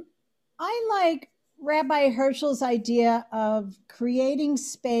 I like Rabbi Herschel's idea of creating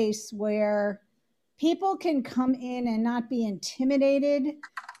space where people can come in and not be intimidated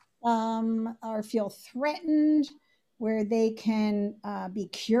or feel threatened, where they can be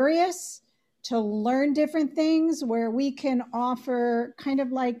curious to learn different things, where we can offer kind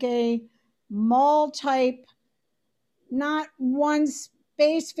of like a mall type, not one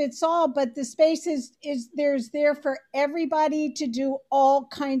space fits all, but the space is there's there for everybody to do all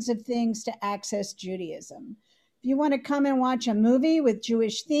kinds of things to access Judaism. If you want to come and watch a movie with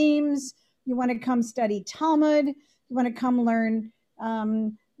Jewish themes, you want to come study Talmud, you want to come learn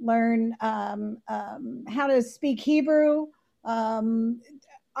how to speak Hebrew.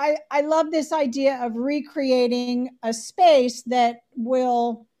 I love this idea of recreating a space that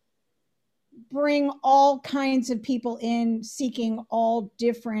will bring all kinds of people in seeking all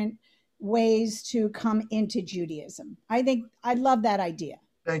different ways to come into Judaism. I love that idea.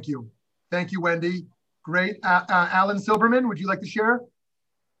 Thank you. Thank you, Wendy. Great. Alan Silberman, would you like to share?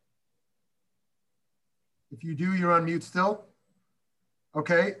 If you do, you're on mute still.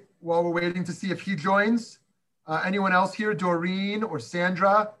 Okay, while we're waiting to see if he joins, Anyone else here? Doreen or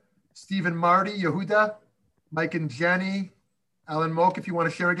Sandra, Stephen, Marty, Yehuda, Mike and Jenny, Alan Moak, if you want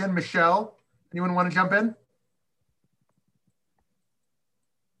to share again. Michelle, anyone want to jump in?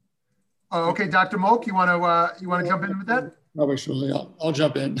 Oh, okay, Dr. Moak, you want to jump in with that? Probably surely. I'll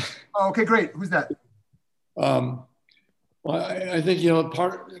jump in. Oh, okay, great. Who's that? Well, I think,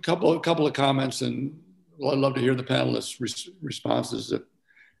 a couple of comments, and I'd love to hear the panelists' responses.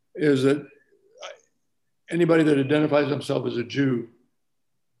 Is that anybody that identifies themselves as a Jew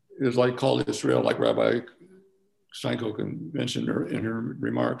is like called Israel, like Rabbi Steinkoken mentioned in her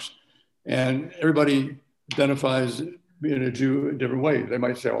remarks. And everybody identifies being a Jew in different ways. They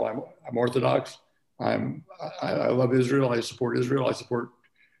might say, well, I'm Orthodox. I love Israel. I support Israel. I support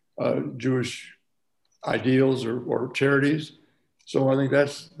Jewish ideals or charities. So I think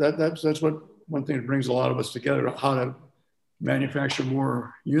that's what one thing that brings a lot of us together. How to manufacture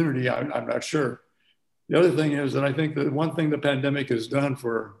more unity, I'm not sure. The other thing is that I think that one thing the pandemic has done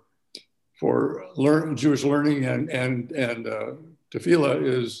for Jewish learning and tefillah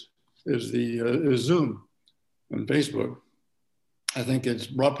is Zoom and Facebook. I think it's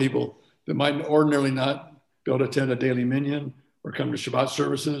brought people that might ordinarily not be able to attend a daily minyan or come to Shabbat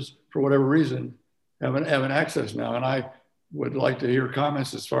services for whatever reason, have an access now. And I would like to hear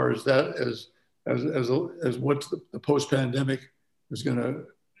comments as far as that, as what the post-pandemic is going to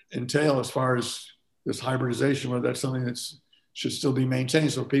entail as far as this hybridization, whether that's something that should still be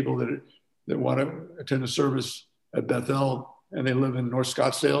maintained. So people that want to attend a service at Bethel and they live in North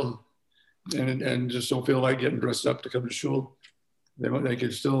Scottsdale and just don't feel like getting dressed up to come to shul, they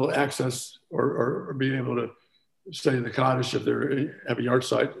can still access or be able to stay in the cottage if they have a yard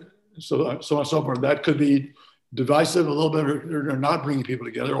site. So on and so forth. That could be divisive a little bit, or not bringing people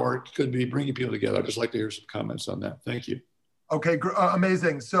together, or it could be bringing people together. I'd just like to hear some comments on that. Thank you. Okay,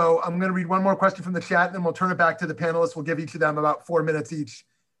 amazing. So I'm going to read one more question from the chat, and then we'll turn it back to the panelists. We'll give each of them about 4 minutes each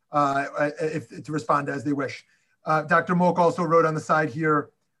to respond as they wish. Dr. Moak also wrote on the side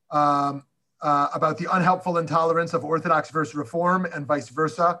here about the unhelpful intolerance of Orthodox versus Reform and vice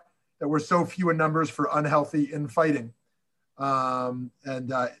versa, that we're so few in numbers for unhealthy infighting. So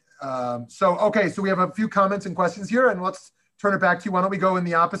we have a few comments and questions here, and let's turn it back to you. Why don't we go in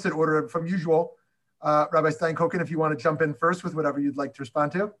the opposite order from usual? Rabbi Steinkoken, if you want to jump in first with whatever you'd like to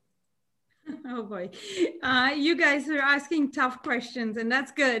respond to. Oh boy, you guys are asking tough questions, and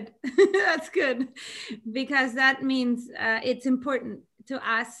that's good. That's good, because that means it's important to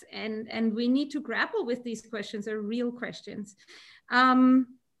us, and we need to grapple with these questions. They're real questions.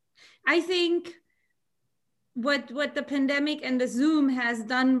 I think what the pandemic and the Zoom has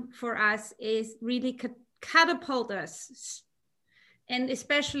done for us is really catapult us, and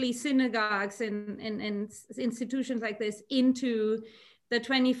especially synagogues and institutions like this, into the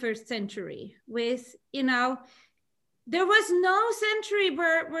 21st century with, there was no century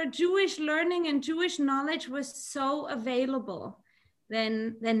where Jewish learning and Jewish knowledge was so available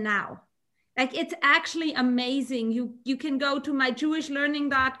than now. Like, it's actually amazing. You can go to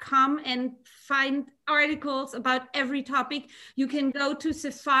myjewishlearning.com and find articles about every topic. You can go to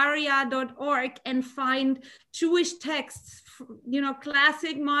sefaria.org and find Jewish texts,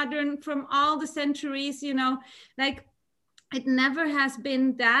 classic, modern, from all the centuries, like, it never has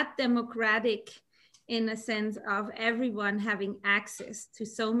been that democratic in a sense of everyone having access to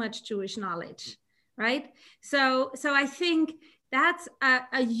so much Jewish knowledge, right? So I think that's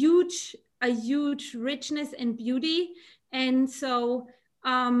a huge richness and beauty. And so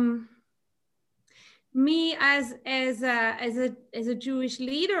me as a Jewish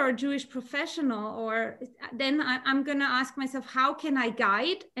leader or Jewish professional, then I'm gonna ask myself, how can I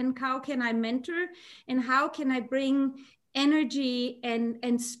guide, and how can I mentor, and how can I bring energy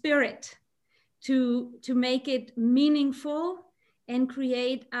and spirit to make it meaningful and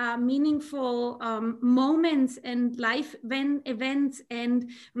create meaningful moments and life events and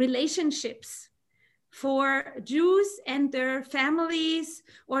relationships for Jews and their families,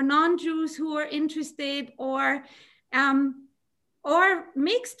 or non-Jews who are interested, or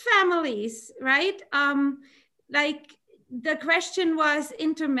mixed families, right? Like, the question was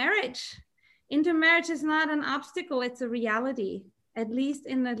intermarriage. Intermarriage is not an obstacle, it's a reality. At least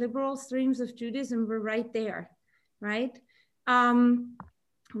in the liberal streams of Judaism, we're right there, right?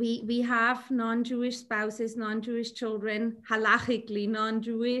 We have non-Jewish spouses, non-Jewish children, halachically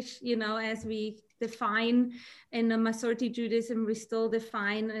non-Jewish, as we define in the Masorti Judaism, we still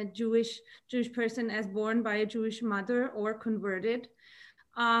define a Jewish person as born by a Jewish mother or converted.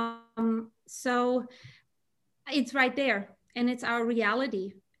 So it's right there, and it's our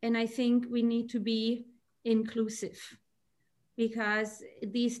reality. And I think we need to be inclusive. because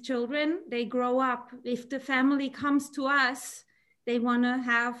these children, they grow up. If the family comes to us, they want to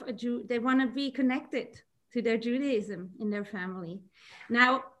have they want to be connected to their Judaism in their family.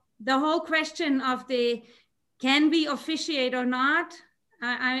 Now, the whole question of can we officiate or not?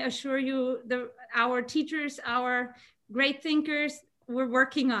 I assure you, our teachers, our great thinkers, we're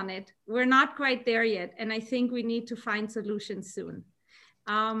working on it. We're not quite there yet. And I think we need to find solutions soon.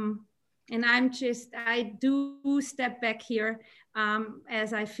 And I do step back here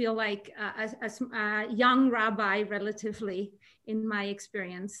as I feel like a young rabbi relatively in my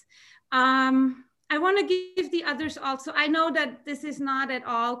experience. I want to give the others also, I know that this is not at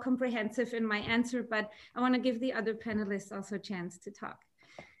all comprehensive in my answer, but I want to give the other panelists also a chance to talk.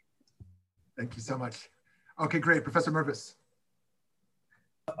 Thank you so much. Okay, great. Professor Mervis.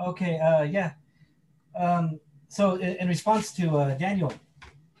 Okay, yeah. So in response to Daniel,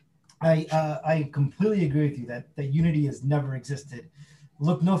 I completely agree with you that unity has never existed.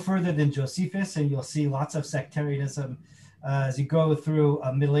 Look no further than Josephus and you'll see lots of sectarianism. As you go through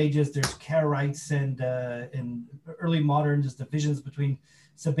Middle Ages, there's Karaites and in early modern, there's divisions between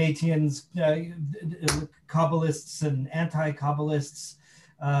Sabbatians, Kabbalists and anti-Kabbalists,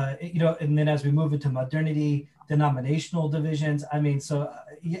 and then as we move into modernity, denominational divisions. I mean, so,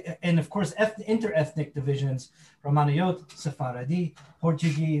 and of course, inter-ethnic divisions, Romaniote, Sephardi,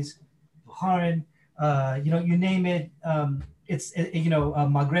 Portuguese, Bukharan, you name it. It's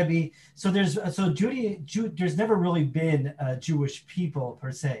Maghrebi. So there's never really been Jewish people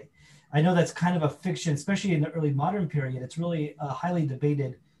per se. I know that's kind of a fiction, especially in the early modern period. It's really a highly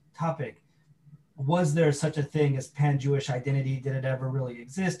debated topic. Was there such a thing as pan-Jewish identity? Did it ever really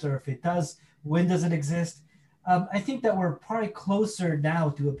exist? Or if it does, when does it exist? I think that we're probably closer now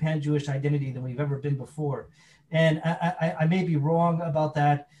to a pan-Jewish identity than we've ever been before. And I may be wrong about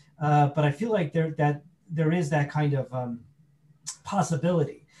that, but I feel like there is that kind of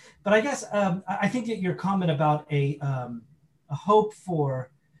possibility. But I guess I think that your comment about a hope for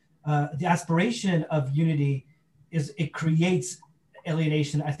the aspiration of unity it creates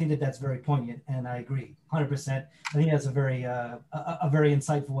alienation. I think that that's very poignant, and I agree 100%. I think that's a very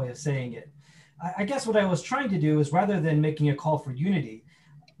insightful way of saying it. I guess what I was trying to do is, rather than making a call for unity,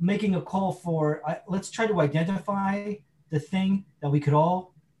 making a call for let's try to identify the thing that we could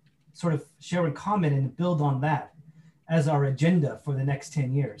all sort of share in common and build on that as our agenda for the next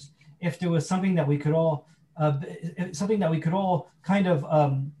 10 years. If there was something that we could all kind of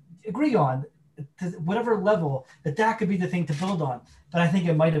agree on, to whatever level, that could be the thing to build on. But I think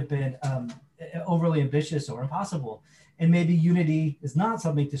it might have been overly ambitious or impossible. And maybe unity is not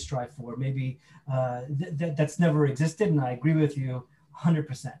something to strive for. Maybe that's never existed. And I agree with you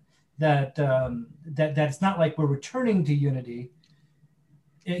 100% that it's not like we're returning to unity.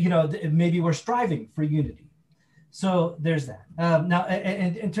 Maybe we're striving for unity. So there's that. Now,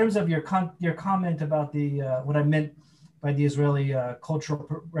 and in terms of your comment about the what I meant by the Israeli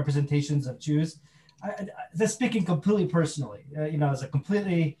cultural representations of Jews, that's speaking completely personally. As a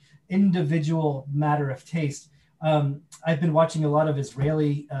completely individual matter of taste. I've been watching a lot of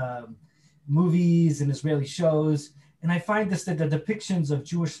Israeli movies and Israeli shows, and I find that the depictions of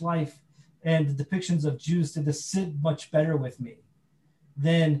Jewish life and the depictions of Jews tend to sit much better with me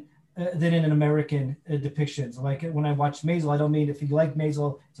than in an American depictions. Like when I watch Maisel, I don't mean if you like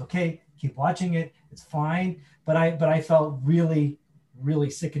Maisel, it's okay, keep watching it, it's fine. But I felt really, really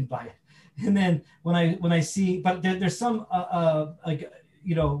sickened by it. And then when I see, but there's some I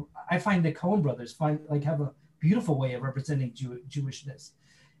find the Coen brothers have a beautiful way of representing Jewishness.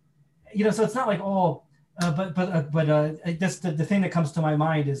 So it's not like all. But that's the thing that comes to my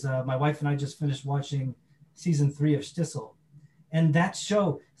mind is my wife and I just finished watching season 3 of Shtisel, and that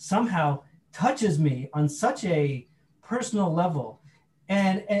show somehow touches me on such a personal level,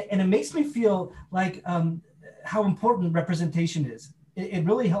 and it makes me feel like how important representation is. It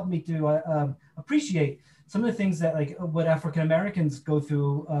really helped me to appreciate some of the things that what African Americans go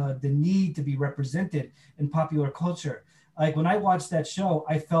through, the need to be represented in popular culture. Like when I watched that show,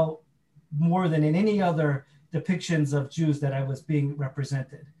 I felt more than in any other depictions of Jews that I was being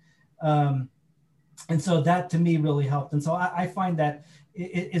represented. And so that to me really helped. And so I find that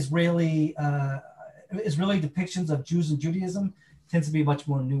Israeli depictions of Jews and Judaism tends to be much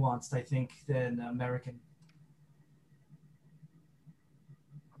more nuanced, I think, than American.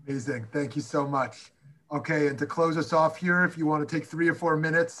 Amazing. Thank you so much. Okay, and to close us off here, if you want to take 3 or 4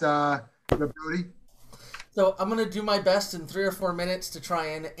 minutes, Brody. So I'm going to do my best in 3 or 4 minutes to try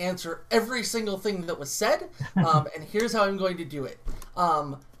and answer every single thing that was said. And here's how I'm going to do it.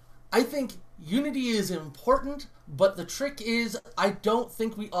 I think unity is important, but the trick is I don't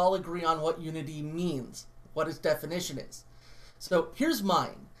think we all agree on what unity means, what its definition is. So here's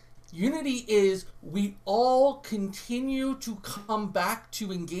mine. Unity is we all continue to come back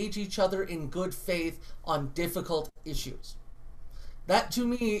to engage each other in good faith on difficult issues. That to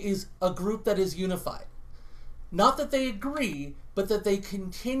me is a group that is unified. Not that they agree, but that they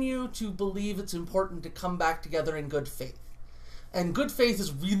continue to believe it's important to come back together in good faith. And good faith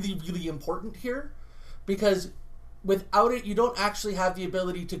is really, really important here, because without it, you don't actually have the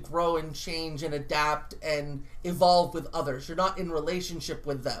ability to grow and change and adapt and evolve with others. You're not in relationship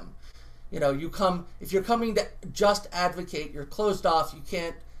with them. You know, if you're coming to just advocate, you're closed off. You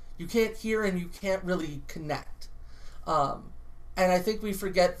can't hear and you can't really connect. And I think we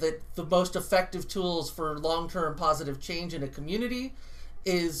forget that the most effective tools for long-term positive change in a community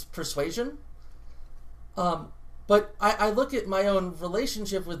is persuasion. But I look at my own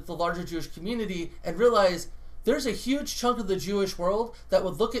relationship with the larger Jewish community and realize there's a huge chunk of the Jewish world that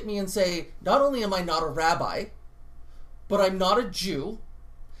would look at me and say, not only am I not a rabbi, but I'm not a Jew,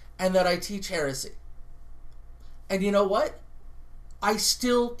 and that I teach heresy. And you know what? I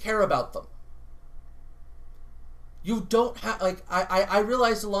still care about them. You don't have, like, I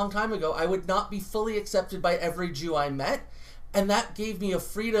realized a long time ago I would not be fully accepted by every Jew I met, and that gave me a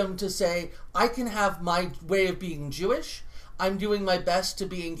freedom to say, I can have my way of being Jewish, I'm doing my best to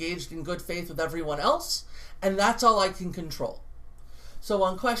be engaged in good faith with everyone else, and that's all I can control. So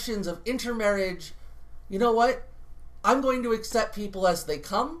on questions of intermarriage, you know what? I'm going to accept people as they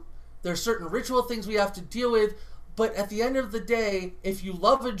come. There's certain ritual things we have to deal with, but at the end of the day, if you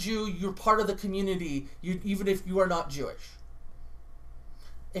love a Jew, you're part of the community, even if you are not Jewish.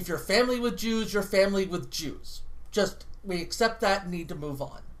 If you're family with Jews, you're family with Jews. Just, we accept that and need to move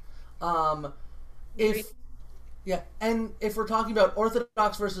on. If we're talking about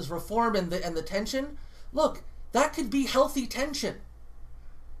Orthodox versus Reform and the tension, look, that could be healthy tension.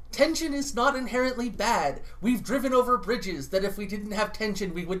 Tension is not inherently bad. We've driven over bridges that if we didn't have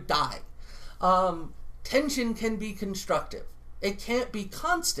tension, we would die. Tension can be constructive. It can't be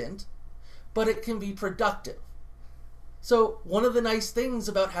constant, but it can be productive. So one of the nice things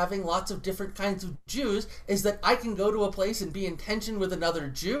about having lots of different kinds of Jews is that I can go to a place and be in tension with another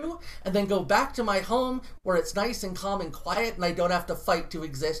Jew, and then go back to my home where it's nice and calm and quiet, and I don't have to fight to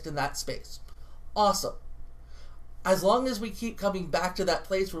exist in that space. Awesome. As long as we keep coming back to that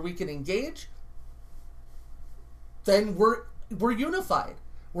place where we can engage, then we're unified.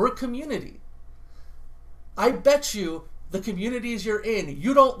 We're a community. I bet you the communities you're in,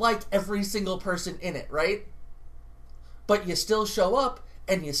 you don't like every single person in it, right? But you still show up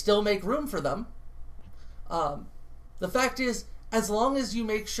and you still make room for them. The fact is, as long as you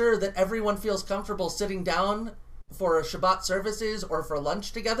make sure that everyone feels comfortable sitting down for Shabbat services or for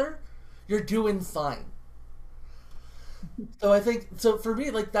lunch together, you're doing fine. So I think, so for me,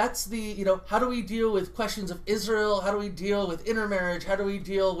 like, that's the, how do we deal with questions of Israel? How do we deal with intermarriage? How do we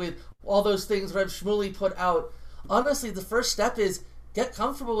deal with all those things Rev Shmuley put out? Honestly, the first step is get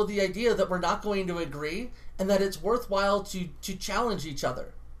comfortable with the idea that we're not going to agree and that it's worthwhile to challenge each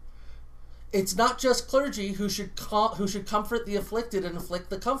other. It's not just clergy who should comfort the afflicted and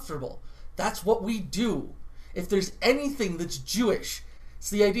afflict the comfortable. That's what we do. If there's anything that's Jewish, it's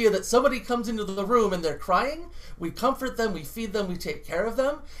the idea that somebody comes into the room and they're crying, we comfort them, we feed them, we take care of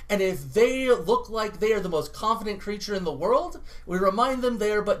them, and if they look like they are the most confident creature in the world, we remind them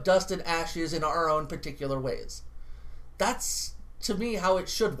they are but dust and ashes in our own particular ways. That's, to me, how it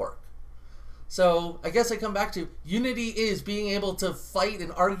should work. So I guess I come back to unity is being able to fight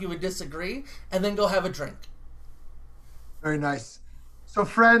and argue and disagree and then go have a drink. Very nice. So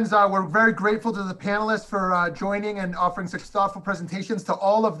friends, we're very grateful to the panelists for joining and offering such thoughtful presentations, to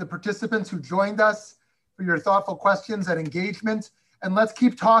all of the participants who joined us for your thoughtful questions and engagement. And let's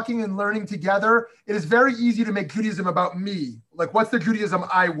keep talking and learning together. It is very easy to make Judaism about me. Like, what's the Judaism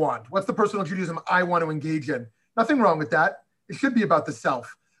I want? What's the personal Judaism I want to engage in? Nothing wrong with that. It should be about the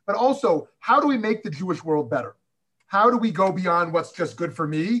self. But also, how do we make the Jewish world better? How do we go beyond what's just good for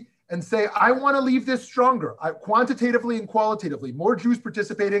me and say, I want to leave this stronger, quantitatively and qualitatively, more Jews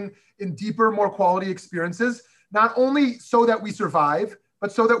participating in deeper, more quality experiences, not only so that we survive,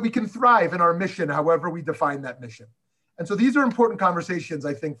 but so that we can thrive in our mission, however we define that mission. And so these are important conversations,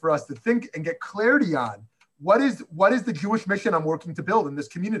 I think, for us to think and get clarity on. What is the Jewish mission I'm working to build in this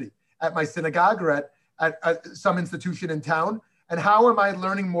community, at my synagogue or at some institution in town? And how am I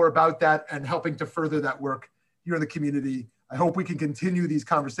learning more about that and helping to further that work here in the community? I hope we can continue these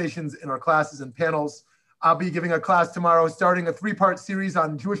conversations in our classes and panels. I'll be giving a class tomorrow, starting a 3-part series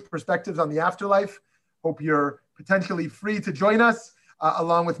on Jewish perspectives on the afterlife. Hope you're potentially free to join us,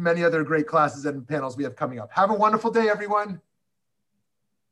 along with many other great classes and panels we have coming up. Have a wonderful day, everyone.